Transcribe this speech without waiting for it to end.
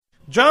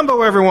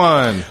Jumbo,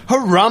 everyone!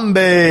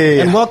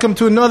 Harambe! And welcome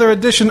to another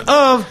edition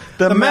of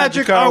the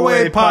Magic Our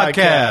Way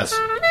podcast.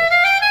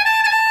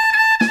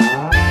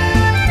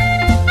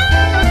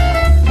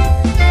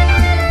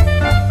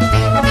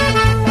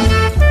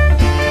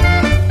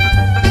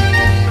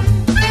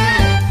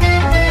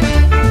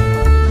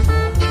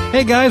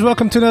 Hey guys,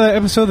 welcome to another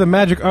episode of the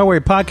Magic Our Way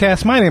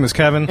podcast. My name is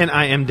Kevin. And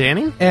I am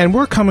Danny. And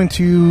we're coming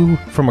to you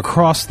from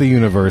across the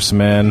universe,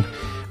 man.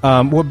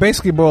 What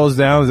basically boils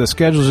down is the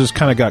schedules just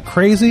kind of got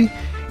crazy,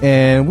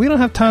 and we don't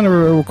have time to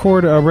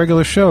record a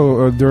regular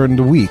show during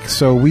the week.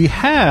 So we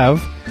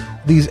have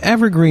these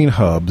evergreen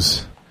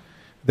hubs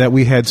that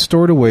we had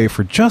stored away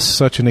for just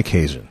such an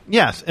occasion.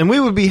 Yes, and we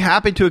would be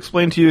happy to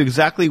explain to you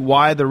exactly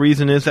why the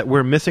reason is that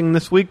we're missing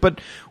this week, but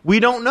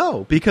we don't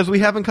know because we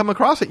haven't come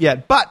across it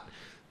yet. But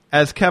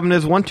as Kevin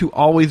is one to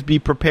always be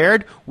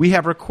prepared, we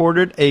have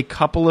recorded a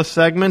couple of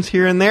segments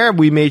here and there.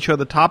 We made sure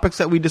the topics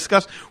that we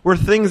discussed were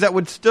things that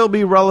would still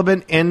be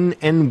relevant in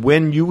and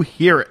when you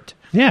hear it.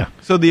 Yeah.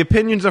 So the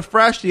opinions are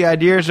fresh, the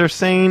ideas are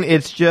sane,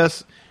 it's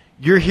just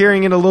you're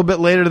hearing it a little bit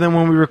later than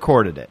when we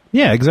recorded it.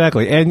 Yeah,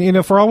 exactly. And, you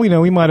know, for all we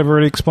know, we might have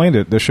already explained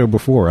it the show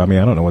before. I mean,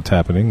 I don't know what's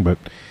happening, but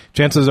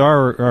chances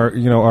are,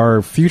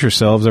 our future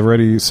selves have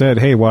already said,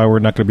 hey, why we're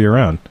not going to be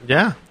around.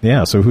 Yeah.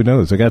 Yeah, so who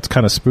knows? Like, that's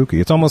kind of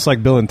spooky. It's almost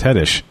like Bill and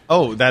Ted-ish.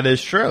 Oh, that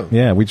is true.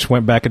 Yeah, we just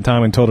went back in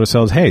time and told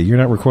ourselves, hey, you're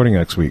not recording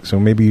next week,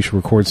 so maybe you should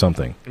record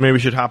something. Maybe we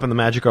should hop in the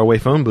Magic Our Way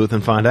phone booth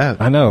and find out.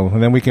 I know,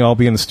 and then we can all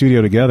be in the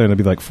studio together, and there'll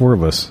be like four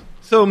of us.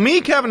 So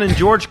me, Kevin, and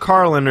George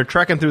Carlin are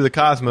trekking through the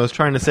cosmos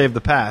trying to save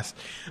the past.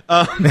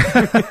 Well,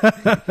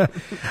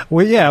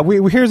 yeah,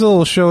 here's a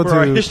little show for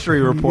our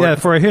history report. Yeah,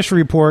 for a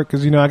history report,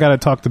 because, I got to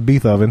talk to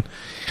Beethoven.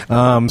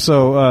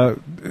 So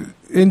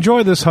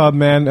enjoy this hub,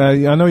 man.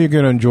 I know you're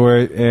going to enjoy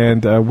it,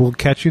 and we'll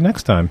catch you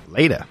next time.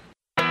 Later.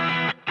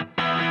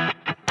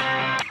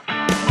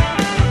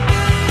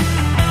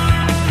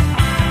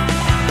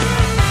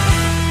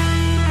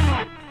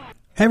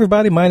 Hey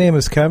everybody, my name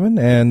is Kevin,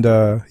 and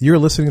you're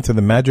listening to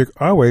the Magic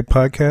Our Way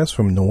podcast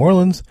from New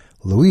Orleans,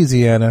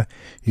 Louisiana,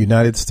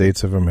 United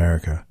States of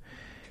America.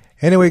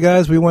 Anyway,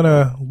 guys, we want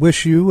to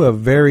wish you a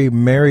very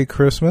Merry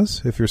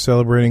Christmas if you're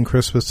celebrating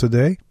Christmas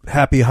today.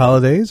 Happy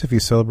holidays if you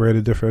celebrate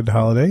a different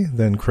holiday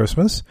than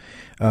Christmas.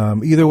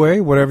 Either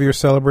way, whatever you're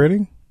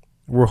celebrating,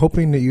 we're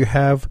hoping that you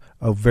have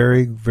a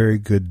very, very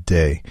good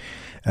day.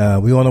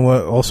 We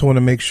also want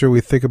to make sure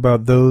we think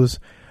about those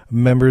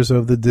members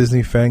of the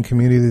Disney fan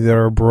community that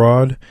are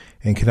abroad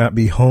and cannot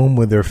be home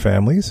with their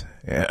families.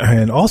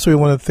 And also we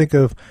want to think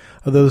of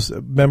those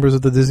members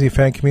of the Disney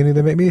fan community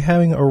that may be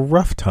having a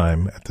rough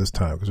time at this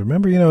time. Because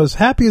remember, as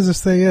happy as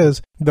this day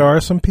is, there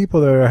are some people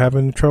that are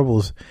having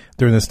troubles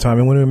during this time.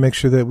 And we want to make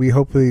sure that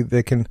hopefully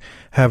they can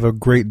have a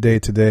great day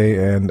today,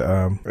 and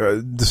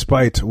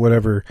despite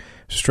whatever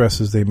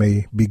stresses they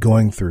may be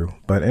going through.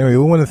 But anyway,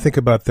 we want to think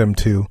about them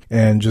too,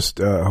 and just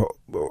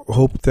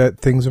hope that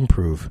things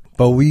improve.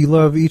 But we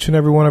love each and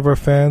every one of our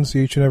fans,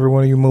 each and every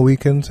one of you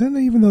Mohicans, and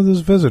even though there's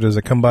visitors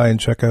that come by and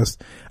check us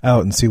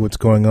out and see what's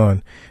going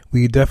on,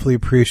 we definitely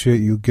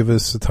appreciate you give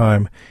us the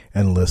time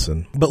and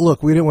listen. But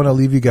look, we didn't want to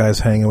leave you guys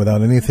hanging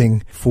without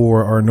anything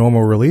for our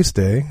normal release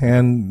day.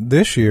 And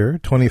this year,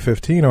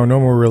 2015, our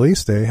normal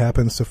release day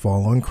happens to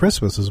fall on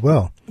Christmas as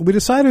well. We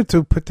decided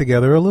to put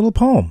together a little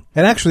poem.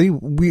 And actually,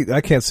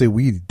 I can't say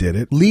we did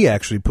it. Lee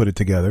actually put it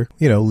together.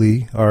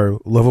 Lee, our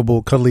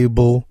lovable,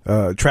 cuddlyable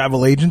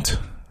travel agent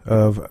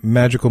of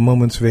Magical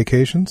Moments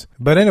Vacations.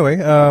 But anyway,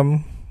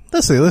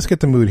 let's get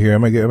the mood here.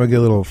 I'm gonna get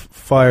a little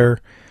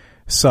fireside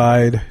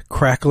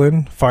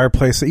crackling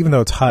fireplace, even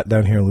though it's hot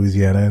down here in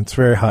Louisiana and it's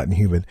very hot and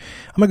humid.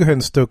 I'm gonna go ahead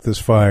and stoke this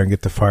fire and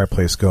get the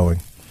fireplace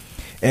going.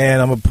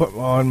 And I'm gonna put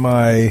on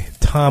my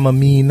Tom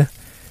Amin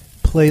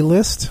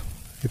playlist.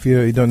 If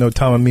you don't know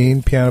Tom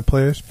Amin,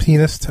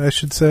 pianist, I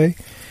should say,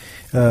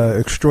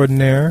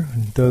 extraordinaire.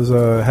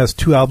 Has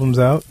 2 albums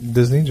out.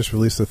 Disney just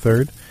released the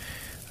 3rd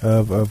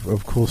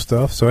of cool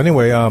stuff. So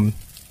anyway,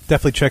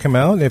 definitely check him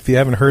out. If you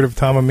haven't heard of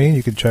Tom Amin,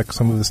 you can check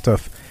some of the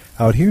stuff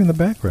out here in the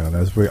background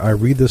as I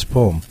read this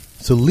poem.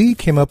 So Lee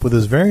came up with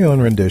his very own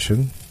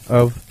rendition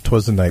of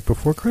 "'Twas the Night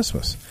Before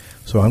Christmas."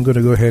 So I'm going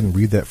to go ahead and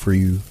read that for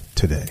you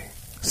today.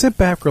 Sit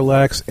back,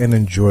 relax, and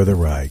enjoy the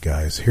ride,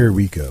 guys. Here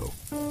we go.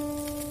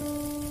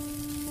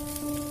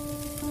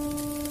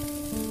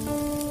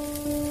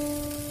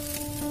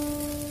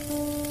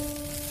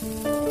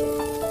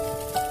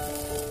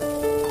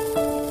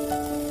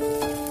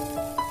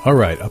 All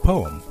right, a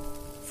poem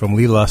from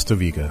Lee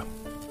Lastoviga.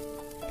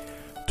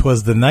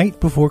 'Twas the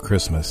night before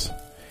Christmas.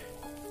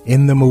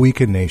 In the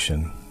Mohican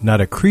nation, not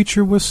a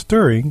creature was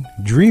stirring,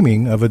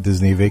 dreaming of a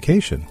Disney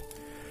vacation.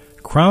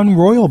 Crown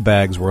royal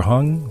bags were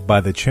hung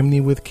by the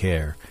chimney with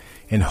care,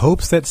 in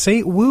hopes that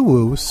St.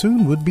 Woo-Woo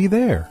soon would be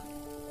there.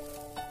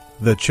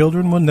 The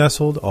children were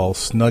nestled all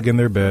snug in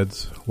their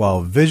beds,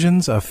 while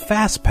visions of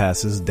fast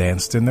passes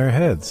danced in their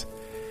heads.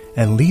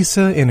 And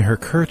Lisa, in her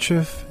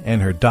kerchief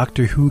and her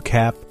Doctor Who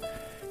cap,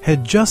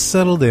 had just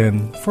settled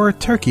in for a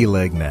turkey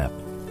leg nap.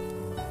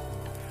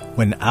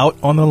 When out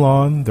on the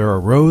lawn there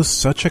arose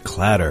such a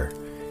clatter,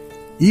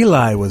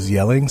 Eli was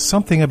yelling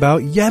something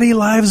about Yeti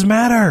Lives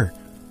Matter.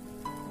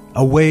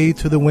 Away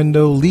to the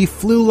window, Lee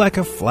flew like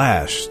a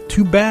flash.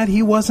 Too bad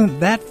he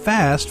wasn't that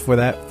fast for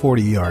that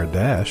 40-yard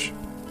dash.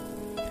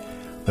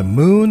 The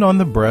moon on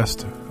the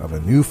breast of a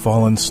new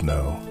fallen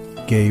snow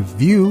gave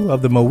view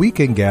of the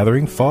Mohican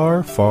gathering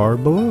far, far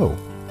below.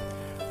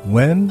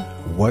 When,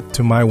 what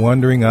to my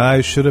wondering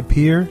eyes should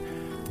appear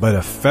but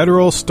a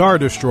Federal Star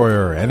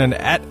Destroyer and an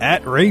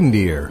at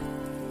reindeer,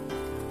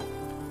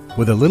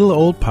 with a little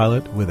old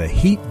pilot with a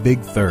heap big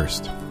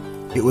thirst.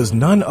 It was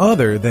none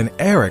other than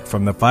Eric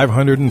from the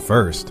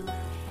 501st.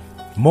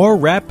 More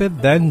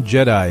rapid than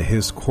Jedi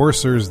his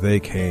coursers they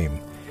came,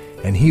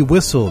 and he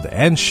whistled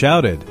and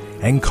shouted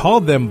and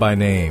called them by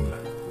name.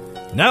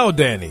 Now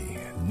Danny,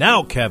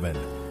 now Kevin,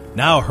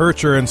 now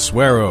Hercher and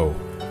Swearo,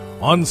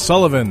 on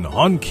Sullivan,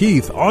 on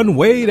Keith, on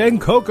Wade and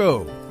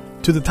Coco,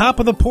 to the top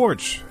of the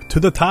porch, to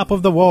the top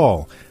of the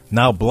wall.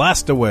 Now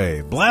blast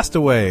away, blast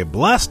away,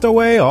 blast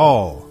away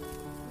all.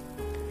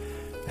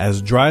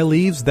 As dry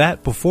leaves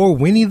that before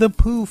Winnie the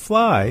Pooh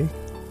fly,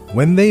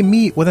 when they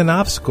meet with an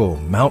obstacle,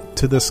 mount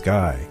to the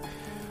sky.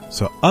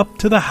 So up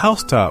to the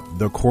housetop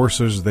the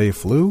coursers they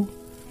flew,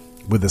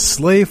 with a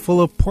sleigh full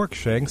of pork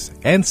shanks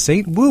and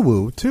St.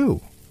 Woo-Woo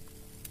too.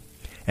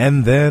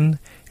 And then,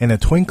 in a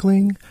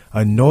twinkling,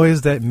 a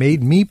noise that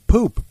made me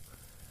poop,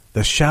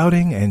 the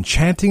shouting and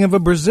chanting of a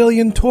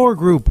Brazilian tour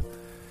group.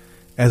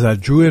 As I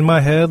drew in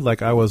my head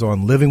like I was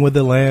on Living with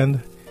the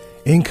Land,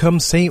 in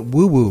comes St.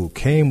 Woo-Woo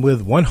came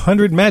with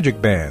 100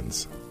 magic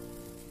bands.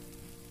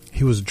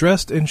 He was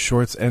dressed in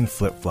shorts and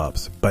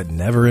flip-flops, but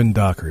never in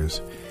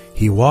dockers.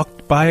 He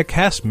walked by a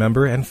cast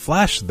member and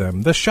flashed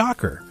them the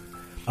shocker.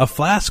 A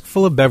flask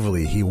full of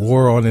Beverly he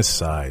wore on his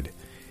side.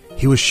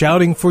 He was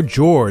shouting for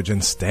George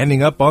and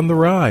standing up on the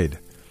ride.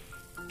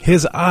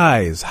 His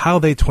eyes, how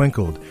they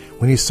twinkled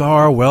when he saw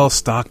our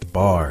well-stocked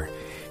bar.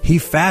 He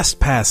fast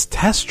passed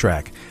Test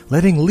Track,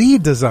 letting Lee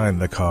design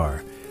the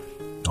car.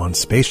 On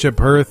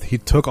Spaceship Earth, he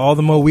took all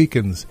the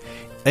Mohicans.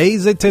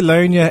 Easy to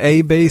learn your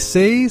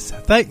ABCs,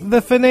 thank the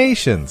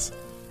Phoenicians.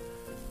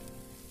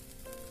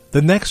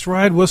 The next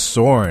ride was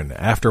Soarin'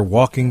 after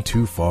walking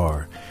too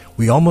far.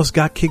 We almost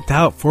got kicked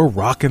out for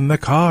rocking the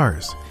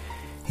cars.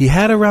 He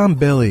had around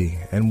Billy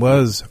and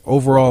was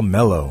overall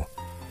mellow.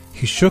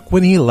 He shook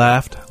when he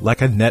laughed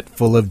like a net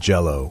full of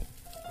jello.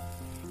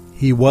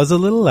 He was a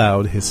little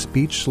loud, his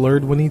speech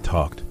slurred when he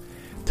talked,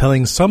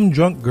 telling some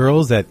drunk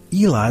girls that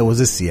Eli was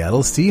a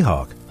Seattle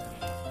Seahawk.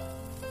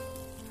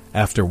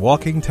 After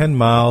walking 10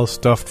 miles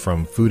stuffed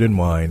from food and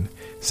wine,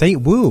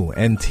 St. Woo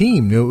and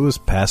team knew it was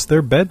past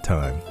their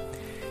bedtime.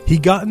 He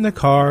got in the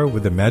car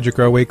with the Magic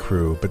Our Way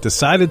crew, but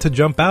decided to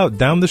jump out.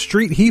 Down the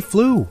street he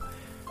flew.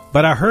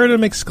 But I heard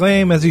him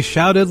exclaim as he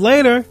shouted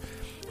later,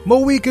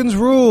 Mohicans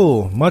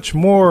rule, much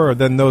more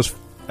than those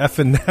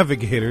effing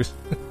navigators.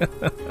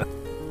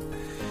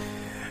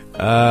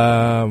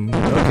 Okay.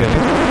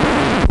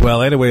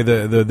 Well, anyway,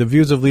 the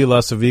views of Lee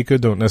Lasavica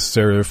don't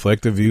necessarily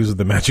reflect the views of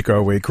the Magic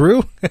Our Way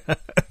crew.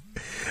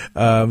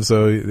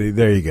 So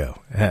there you go.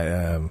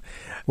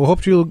 Well,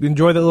 hope you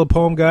enjoy that little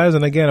poem, guys.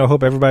 And again, I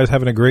hope everybody's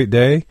having a great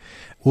day.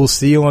 We'll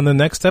see you on the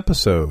next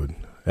episode,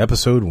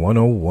 episode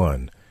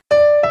 101.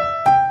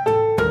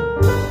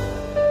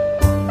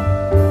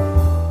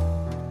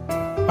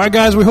 All right,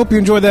 guys, we hope you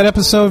enjoyed that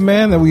episode,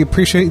 man, that we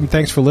appreciate, and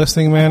thanks for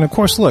listening, man. Of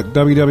course, look,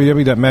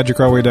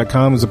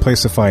 www.magicourway.com is a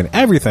place to find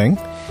everything,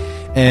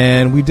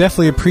 and we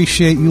definitely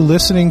appreciate you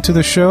listening to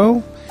the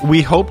show.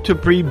 We hope to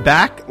be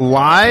back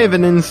live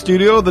and in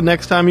studio the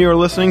next time you are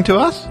listening to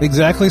us.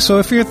 Exactly. So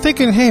if you're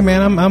thinking, hey,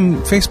 man,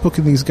 I'm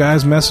Facebooking these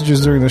guys'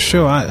 messages during the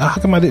show, how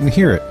come I didn't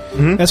hear it?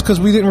 Mm-hmm. That's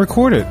because we didn't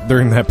record it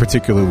during that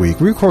particular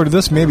week. We recorded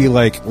this maybe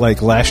like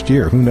last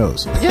year. Who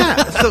knows?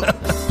 Yeah. So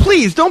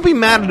please don't be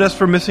mad at us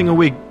for missing a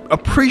week.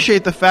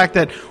 Appreciate the fact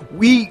that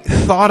we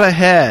thought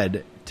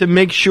ahead to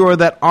make sure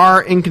that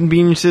our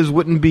inconveniences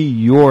wouldn't be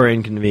your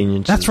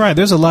inconveniences. That's right.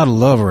 There's a lot of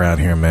love around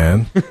here,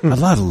 man. A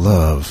lot of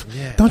love.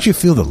 Yeah. Don't you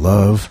feel the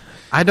love?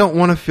 I don't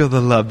want to feel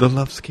the love. The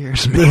love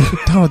scares me.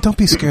 Don't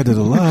be scared of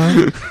the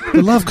love.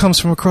 The love comes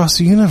from across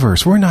the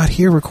universe. We're not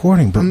here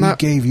recording, but we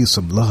gave you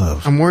some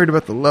love. I'm worried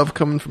about the love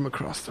coming from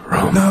across the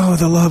room. No,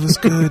 the love is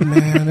good,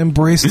 man.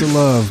 Embrace the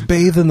love.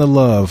 Bathe in the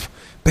love.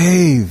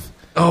 Bathe.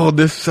 Oh,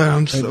 this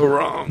sounds so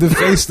wrong. The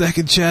face, neck,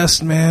 and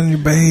chest, man. You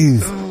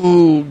bathe.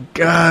 Oh,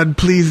 God.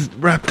 Please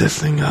wrap this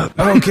thing up.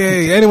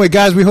 Okay. Anyway,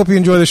 guys, we hope you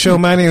enjoy the show.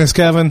 My name is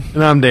Kevin.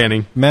 And I'm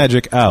Danny.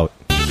 Magic out.